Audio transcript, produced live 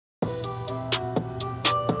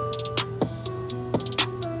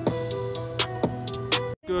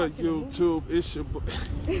good, YouTube? It's your boy.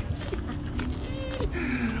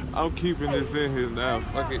 I'm keeping this in here now.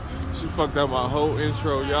 Fuck it. She fucked up my whole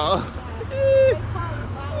intro, y'all.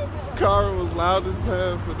 Cara was loud as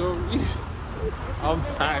hell for no reason. I'm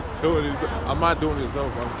not doing this. I'm not doing this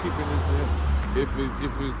over. I'm keeping this in. If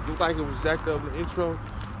it looked like it was jacked up in the intro,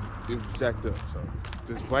 it was jacked up. So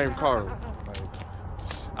just blame Cara. Like,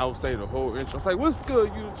 I would say the whole intro. It's like, what's good,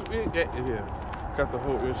 YouTube? Yeah, got the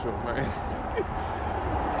whole intro, man.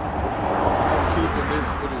 I'm keeping this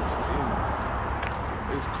for this.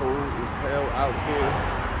 It's cold as hell out there.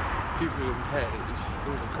 People it's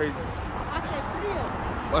doing crazy. I said frio.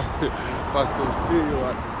 If I still feel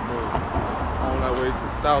out this morning. On that way to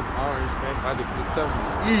South Orange, man. I did get something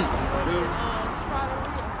to eat. You feel me?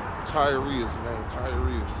 Charias, man.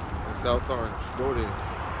 Charias in South Orange. Go there.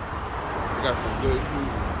 They got some good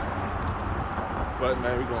food. But,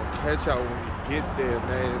 man, we're going to catch y'all when we get there,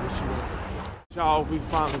 man. What you want? Y'all, we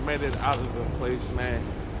finally made it out of the place, man.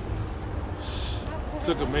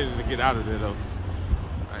 Took a minute to get out of there, though.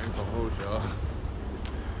 I ain't gonna hold y'all.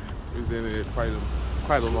 We was in there quite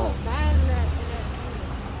a long.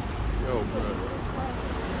 Yo, bro.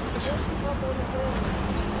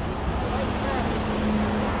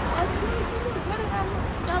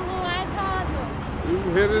 You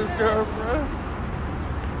hear this girl, bro?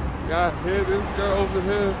 Y'all hear this girl over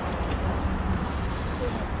here?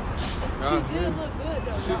 She did look good,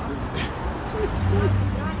 though. She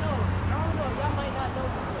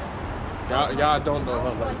Y'all don't know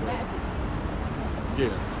her like that.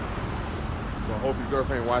 Yeah. So I hope your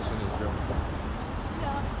girlfriend watching this, yo.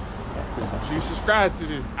 If she subscribed to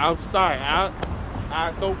this, I'm sorry. I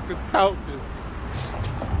don't doubt this.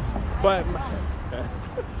 But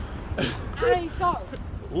I ain't sorry.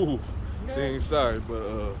 Ooh, she ain't sorry, but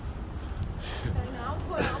I'm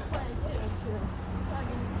playing chill.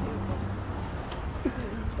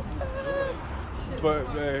 But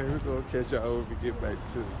man, we're gonna catch y'all when we get back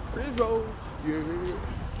to the crib. Yeah.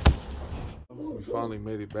 We finally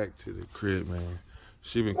made it back to the crib, man.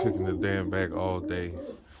 She been cooking the damn bag all day.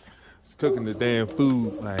 She's cooking the damn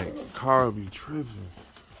food. Like, Cara be tripping.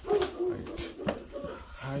 Like,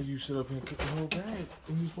 how you sit up here and cook the whole bag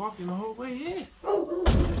and he's walking the whole way here?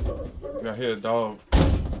 Y'all hear a dog?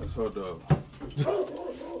 That's her dog.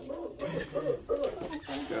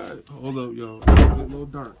 God, hold up, y'all. It's a little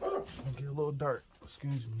dark. Get a little dark.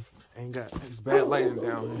 Excuse me. It's bad lighting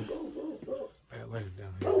down here. Bad lighting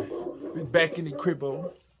down here, man. We back in the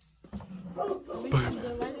cribbo. We got some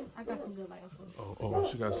good lighting? I got some good lighting for us. Oh,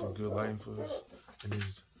 she got some good lighting for us. And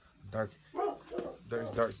it's dark.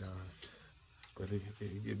 It's dark down here. But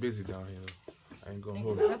it get busy down here. I ain't gonna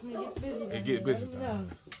hold it. It get busy down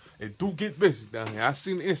here. It do get busy down here. I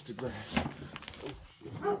seen the Instagrams.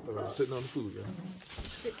 Oh, shit. I'm sitting on the food, y'all.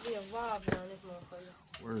 Took me a while down this motherfucker.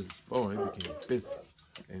 Words, boy, it became busy.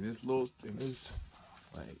 And this,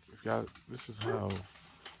 like, if y'all, this is how,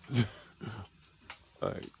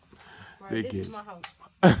 like, Right, they this get. is my house.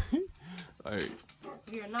 Like,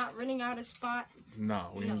 We are not renting out a spot.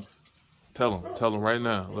 nah, No. Tell them right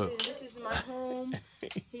now. Look, This is my home.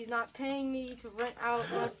 He's not paying me to rent out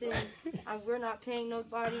nothing. We're not paying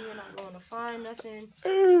nobody. We're not going to find nothing.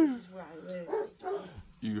 This is where I live.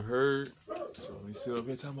 you heard. So we sit up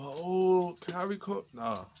here talking about, oh, can I record?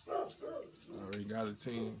 Nah, I already got a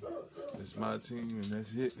team. It's my team, and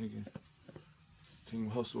that's it, nigga.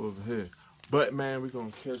 Team hustle over here. But man, we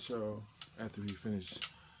gonna catch y'all after we finish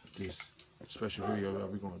this special video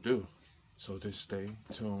that we gonna do. So just stay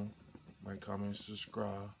tuned. Like, comment,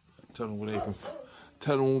 subscribe. Tell them where they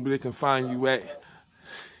can find you at.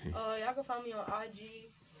 Y'all can find me on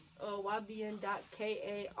IG, ybn.karaa.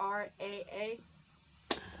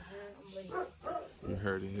 You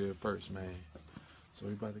heard it here first, man. So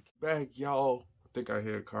we about to get back, y'all. I think I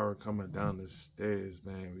hear Cara coming down the stairs,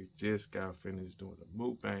 man. We just got finished doing the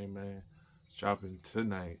mukbang, man. Dropping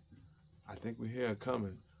tonight. I think we hear her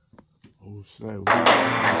coming. Oh, snap.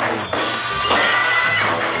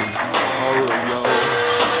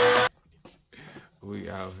 We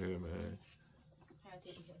out here, man.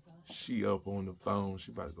 She up on the phone.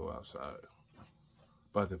 She about to go outside.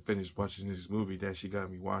 About to finish watching this movie that she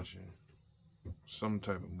got me watching. Some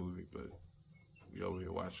type of movie, but we over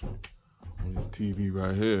here watching it on this TV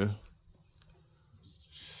right here.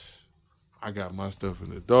 I got my stuff in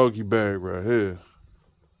the doggy bag right here.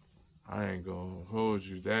 I ain't gonna hold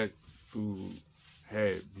you. That food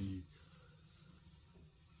had me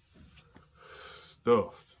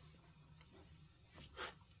stuffed.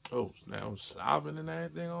 Oh, now I'm slobbing and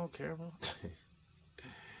everything on camera.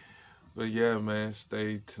 But yeah, man,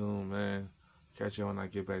 stay tuned, man. Catch you when I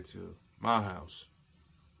get back to my house.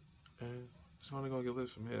 And It's only gonna get lit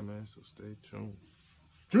from here, man, so stay tuned.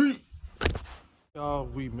 Y'all,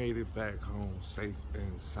 we made it back home safe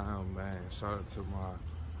and sound, man. Shout out to my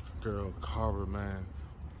girl, Cara, man.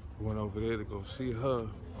 Went over there to go see her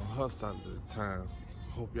on her side of the town.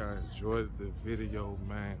 Hope y'all enjoyed the video,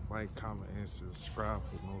 man. Like, comment, and subscribe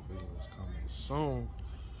for more videos coming soon.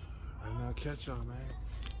 And I'll catch y'all, man.